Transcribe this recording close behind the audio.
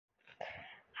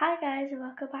Hi guys and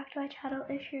welcome back to my channel.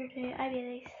 If you're new, I'm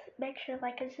Elise. Make sure to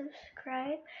like and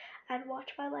subscribe and watch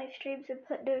my live streams and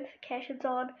put notifications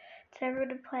on to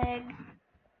everyone playing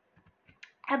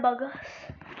Among Us.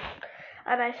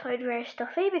 And I sound very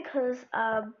stuffy because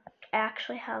I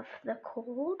actually have the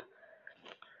cold.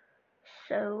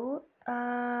 So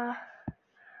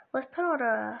let's put on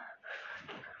a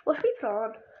what should we put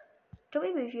on? Don't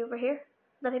we move you over here?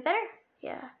 That'd be better?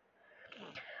 Yeah.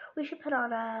 We should put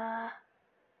on a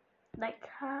night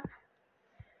hat.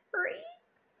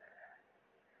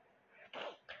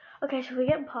 Okay, so if we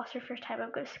get imposter first time,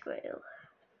 I'm gonna squeal.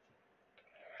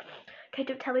 Okay,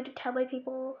 don't tell me,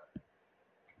 people.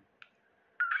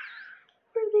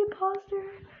 We're the imposter.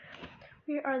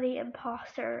 We are the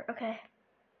imposter. Okay.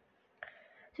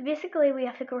 So basically, we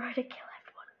have to go around and kill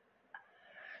everyone.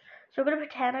 So we're gonna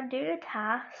pretend I'm doing a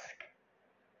task.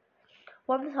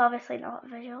 One that's obviously not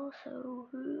visual, so.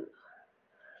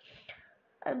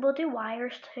 And we'll do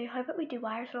wires too. How about we do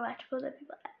wires and electrical? That'd be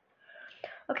better.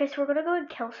 Okay, so we're gonna go and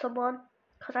kill someone,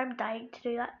 because I'm dying to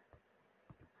do that.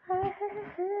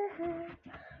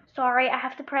 Sorry, I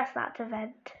have to press that to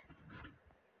vent.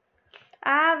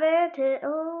 I vented.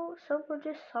 Oh, someone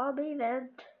just saw me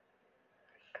vent.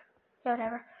 Yeah,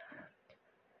 whatever.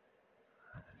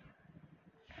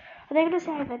 Are they gonna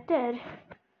say I vented?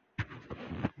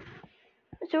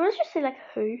 So let's just say like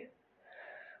who,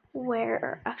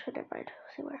 where. Actually, never mind.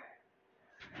 We'll see where.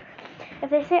 If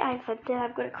they say I vented,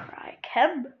 I'm gonna cry.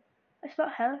 Kim. It's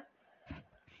not him.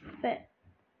 But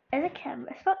is it Kim?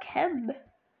 It's not Kim.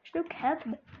 There's no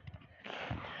Kim.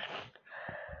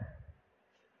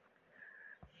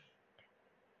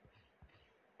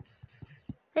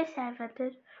 They say I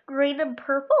vented. Green and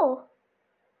purple.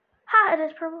 Ha! It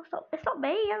is purple. It's not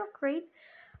me. I'm not green.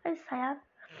 I'm sad.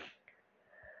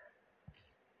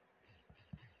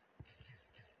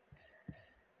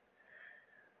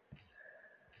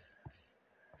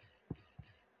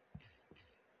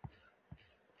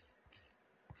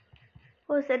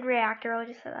 What was in reactor? I'll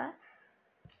just say that.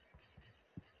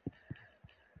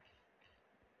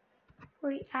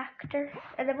 Reactor.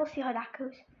 And then we'll see how that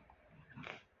goes.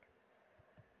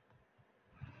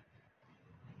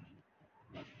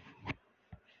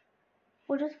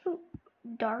 We'll just go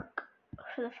dark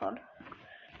for the fun.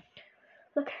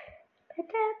 Look.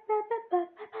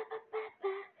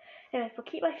 Anyway, we'll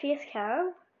keep my face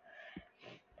calm.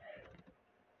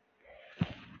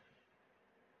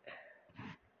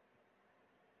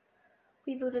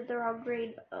 We voted the wrong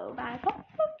green. Oh my god.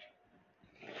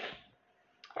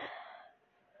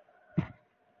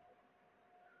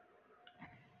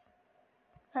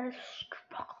 That is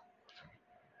struggle.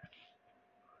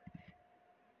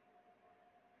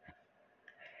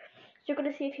 So you're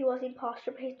gonna see if he was the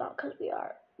imposter, but he's not because we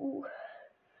are. Ooh.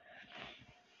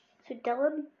 So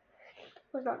Dylan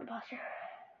was not an imposter.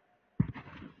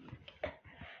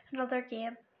 Another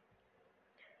game.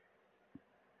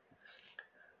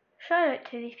 Shout out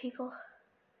to these people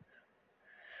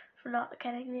for not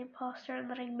getting the imposter and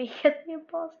letting me get the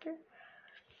imposter.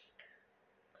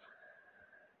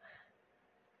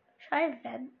 Should I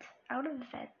vent? I want to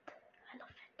vent. I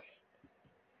love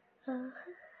venting.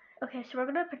 Okay, so we're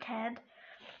gonna pretend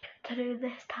to do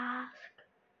this task.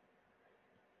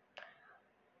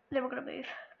 Then we're gonna move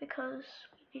because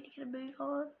we need to get a move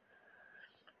on.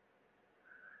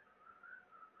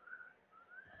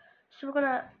 So we're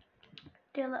gonna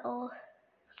do a little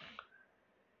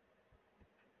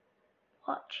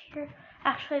watch here.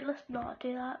 Actually, let's not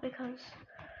do that because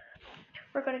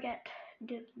we're gonna get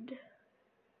doomed. Yes,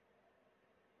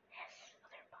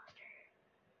 other imposter.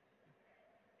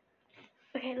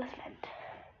 Okay, let's vent.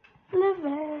 Let's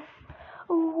vent.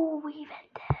 Oh, we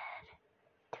vented.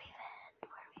 Do we vent?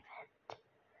 Where do we vent?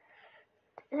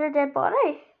 Is there a dead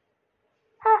body?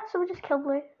 Ah, someone just killed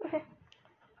Blue. Okay.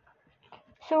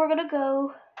 So we're gonna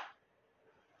go.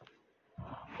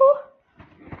 Oh.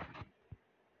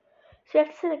 So you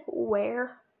have to say like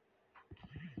where.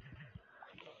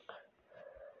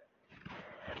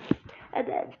 And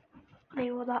then they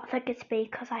will not think it's me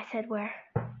because I said where.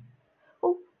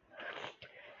 Oh.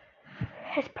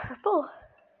 It's purple.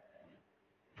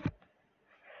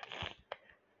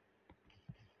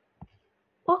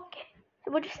 Okay.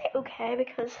 So we'll just say okay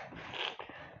because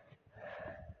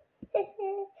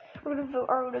we're gonna vote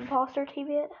our own imposter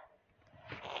teammate.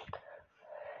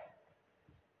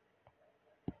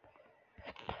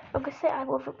 I'm gonna say I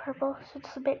will vote purple so it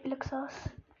doesn't make me look sus.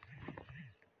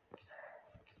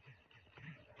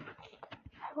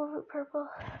 I will vote purple.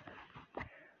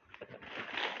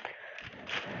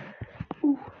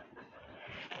 Ooh.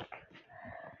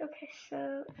 Okay,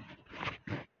 so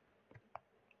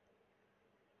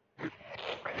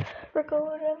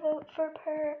going to vote for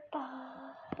purple.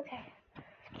 Okay.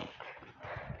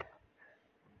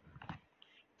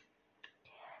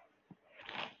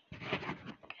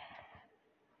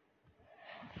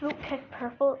 Vote pick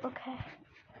purple. Okay.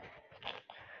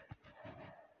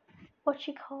 What's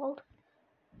she called?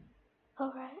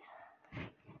 All right.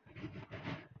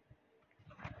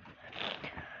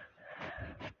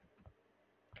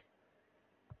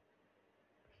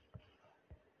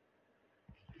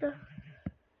 No.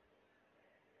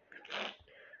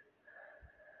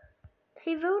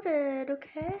 He voted.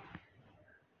 Okay.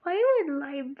 Why are you in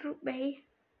line vote me?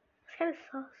 It's kind of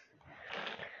sus.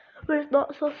 But it's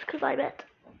not sus because I'm it.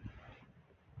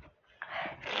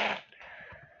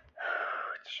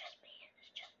 It's just me.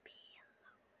 It's just me.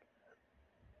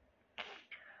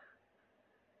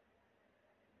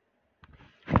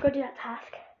 Go do that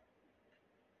task.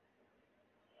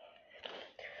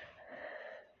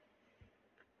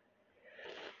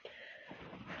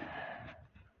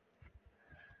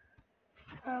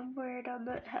 We're done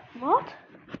the what?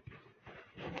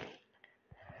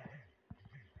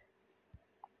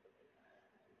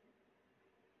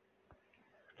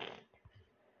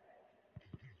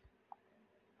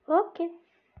 Okay.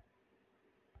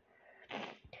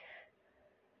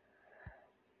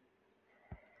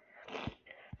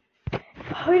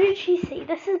 How did she see?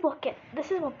 This is what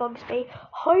bugs me.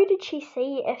 How did she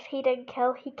see if he didn't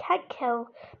kill? He can't kill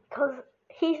because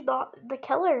he's not the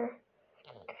killer.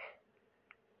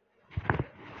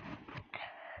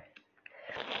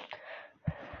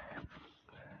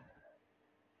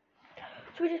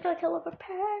 So we just gotta kill a person.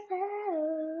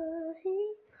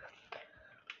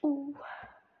 Ooh.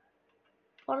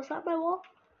 What is that, my wall?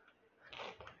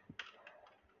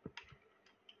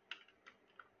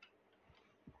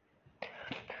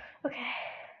 Okay.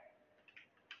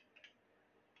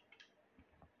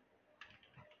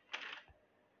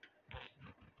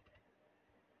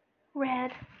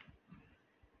 Red.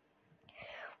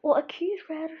 Well, accuse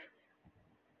red.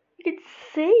 You can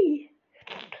see.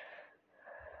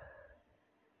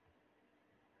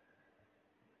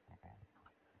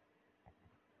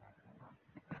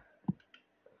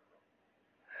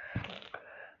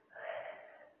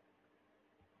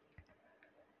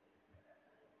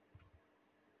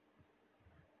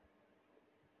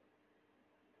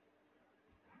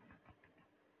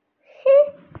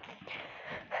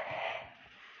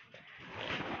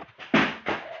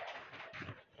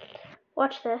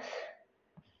 Watch this.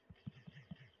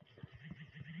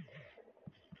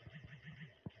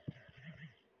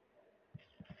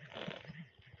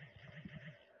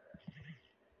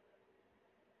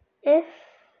 If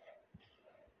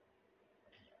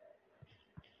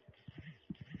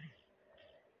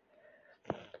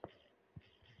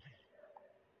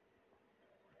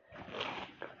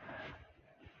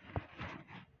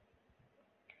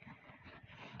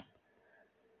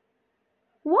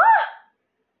what?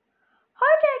 How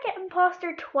did I get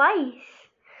imposter twice?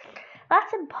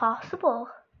 That's impossible.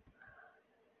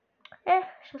 It's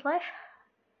just life.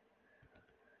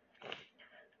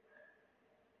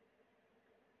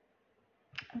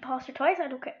 Imposter twice, I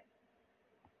don't care.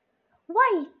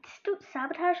 White, don't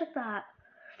sabotage like that.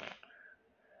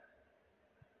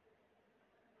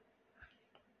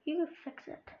 You can fix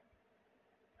it.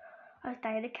 I was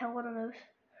dying to kill one of those.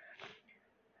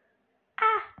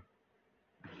 Ah!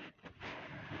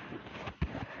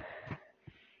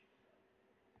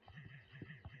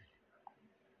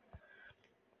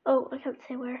 Oh, I can't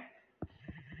say where.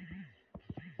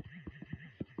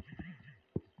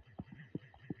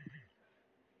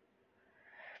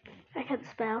 I can't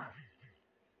spell.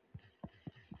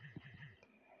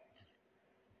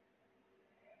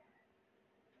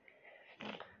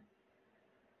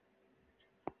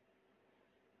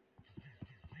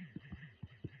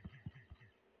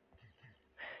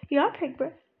 You are pink,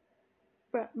 Brib.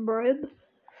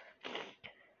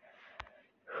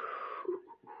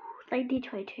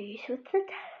 1922, so it's the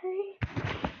time.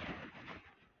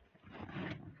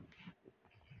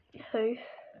 Who?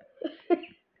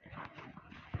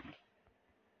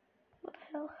 What the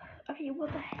hell? Okay,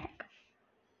 what the heck?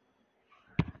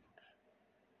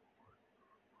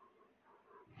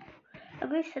 I'm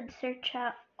going to censor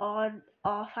chat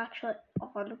off actually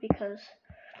on because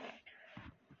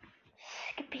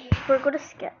Skippy. We're going to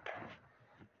skip.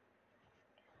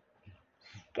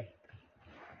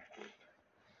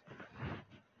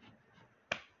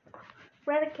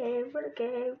 Renegade.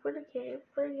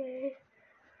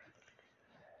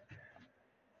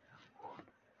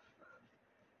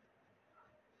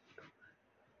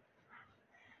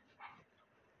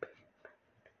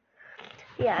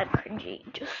 Yeah, I'm cringy,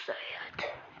 just say it.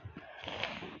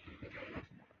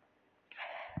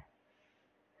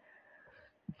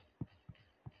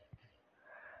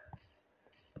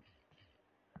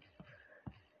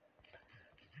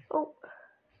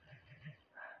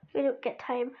 We don't get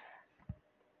time.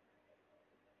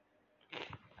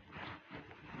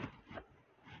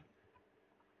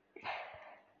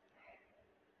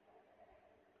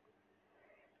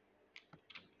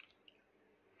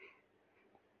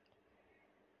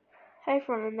 I've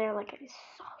run in there like a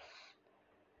sauce.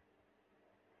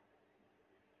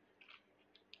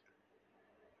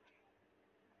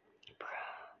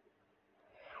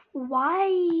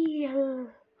 Why?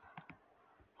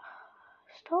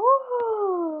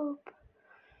 Stop!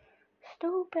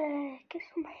 Stop it! Get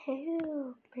some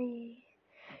help, me.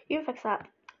 You fix that.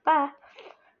 Bye.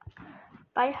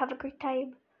 Bye. Have a great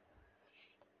time.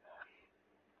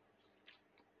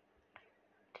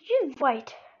 Did you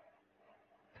wait?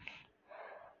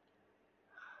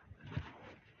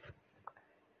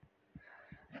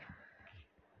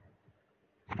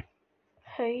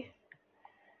 Hey.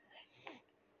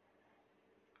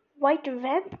 White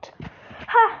vent?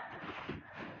 Ha!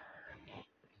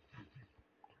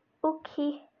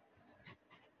 Okay.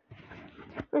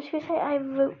 Let's just say I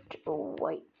vote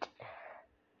white.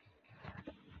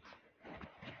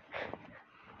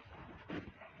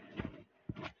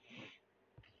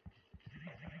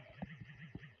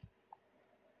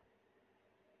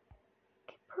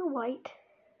 Per white.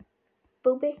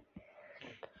 Booby.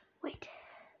 Wait.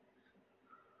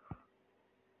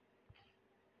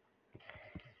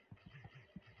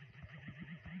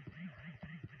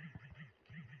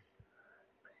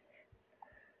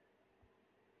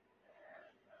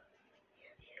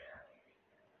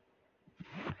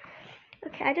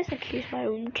 Okay, I just accused my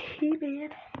own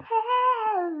teammate.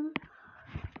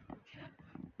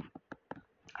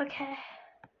 Okay.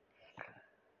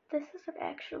 This is an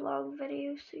extra long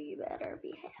video, so you better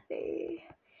be happy.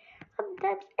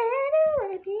 Sometimes I don't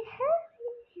want to be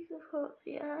happy.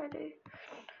 Yeah, I do.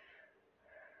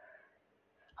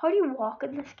 How do you walk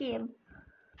in this game?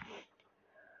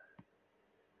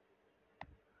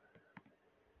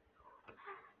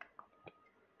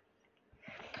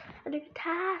 A new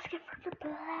task for the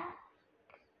black.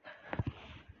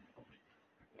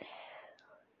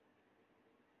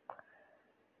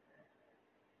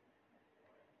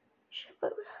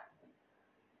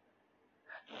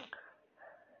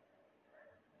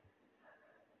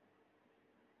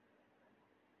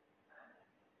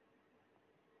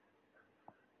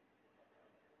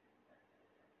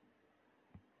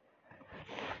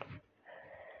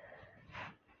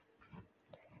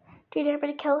 Do you need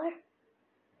everybody to kill her?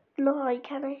 No, I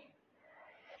can't.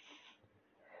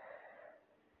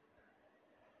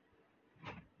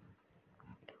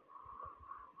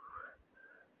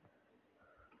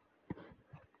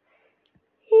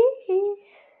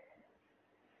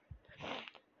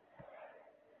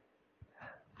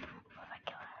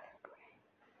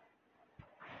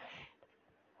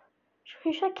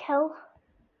 Who should I kill?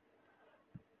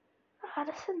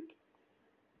 Addison.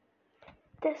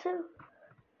 Deso.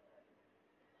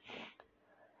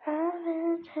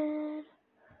 Haven't had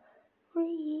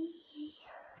re.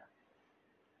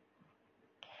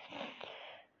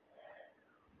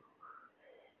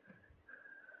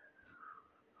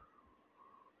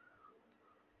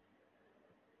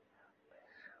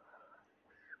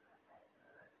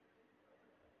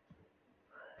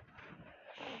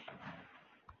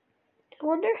 I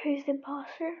wonder who's the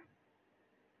imposter.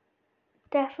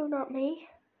 Definitely not me.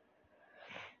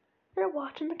 They're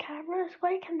watching the cameras.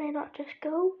 Why can they not just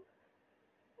go?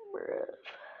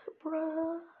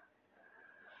 Bruh.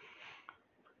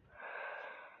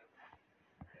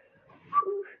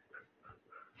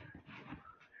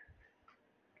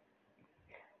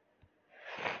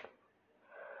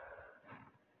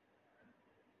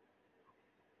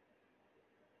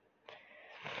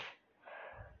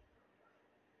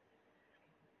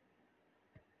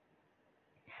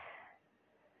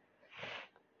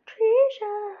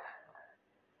 Treasure.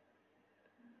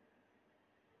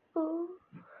 Oh.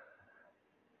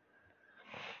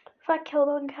 If I killed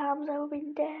on cams, I would have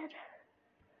been dead.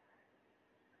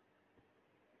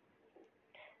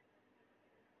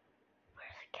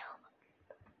 Where's the kill?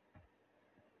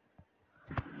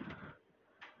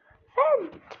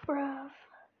 Vent, bruv.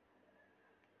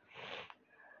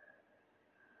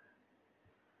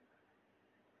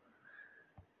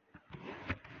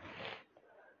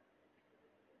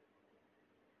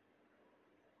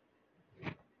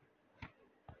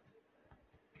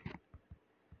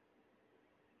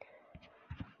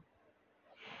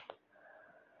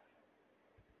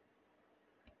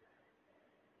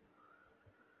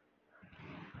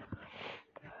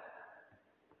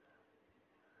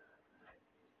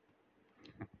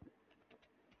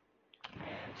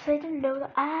 So they didn't know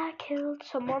that I killed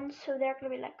someone, so they're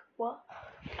gonna be like, what?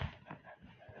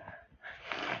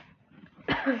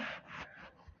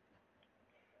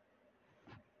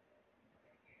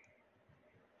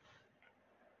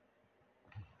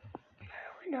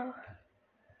 No.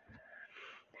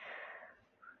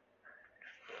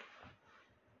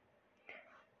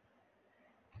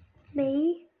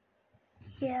 Me,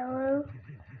 yellow,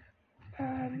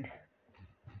 and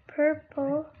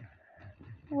purple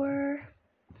were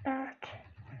at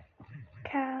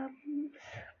Cam's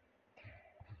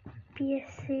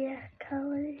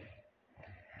basically.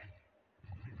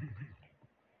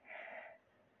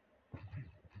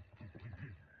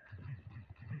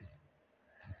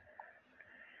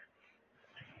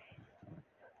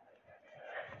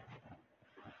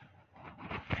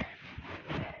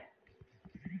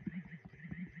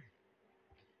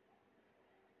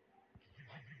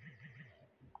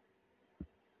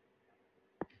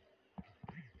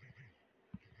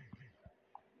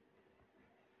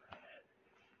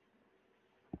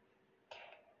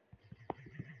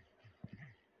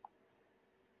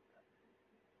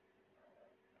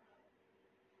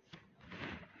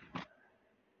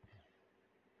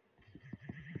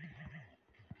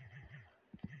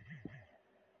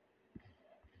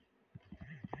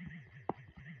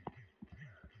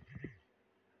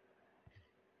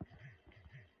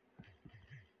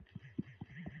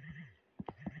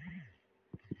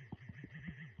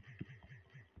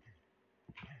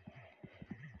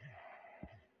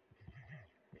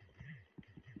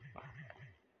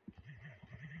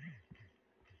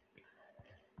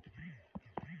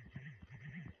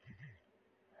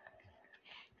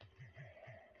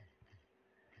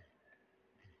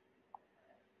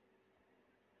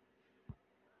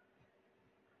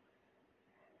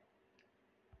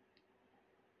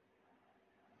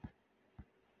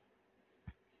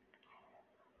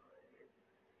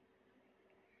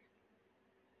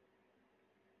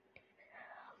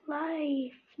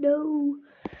 Life, no.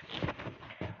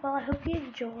 Well, I hope you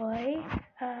enjoy.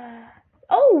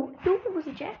 Oh, no one was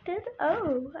ejected.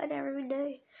 Oh, I never even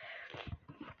knew.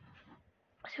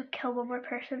 So kill one more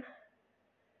person.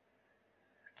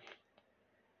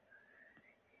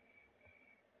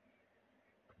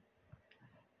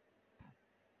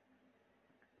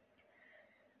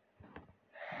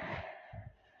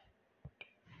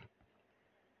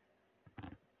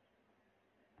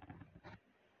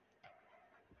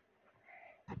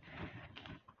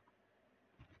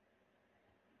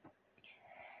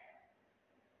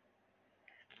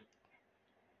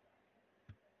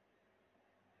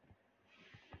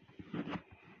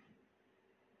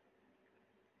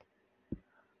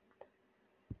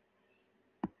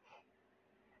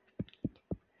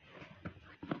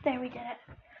 There, we did it.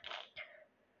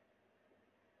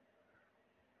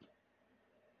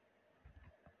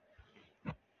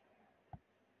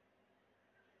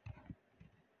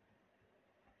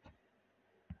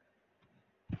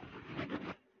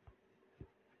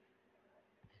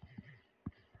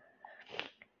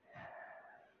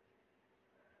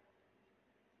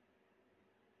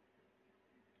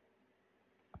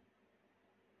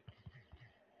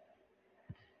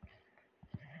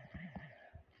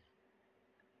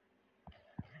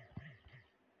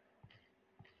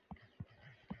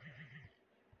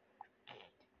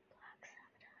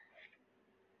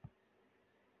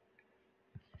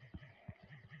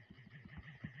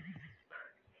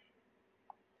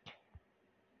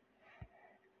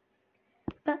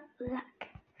 But luck.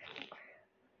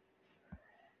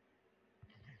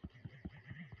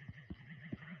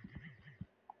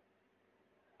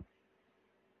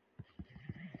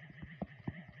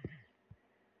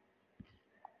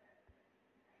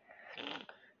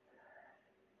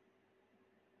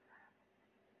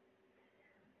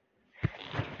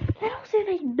 How did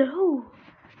I know?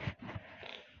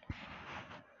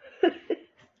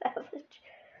 Savage.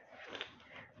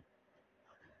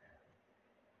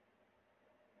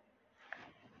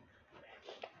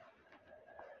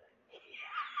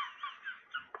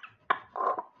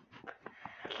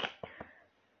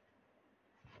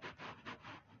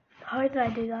 How did I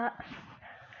do that?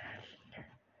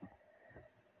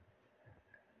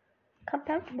 Come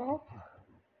down tomorrow.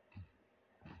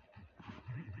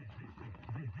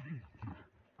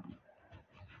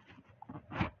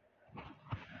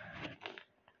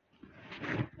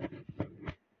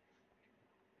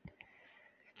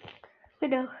 We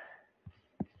know.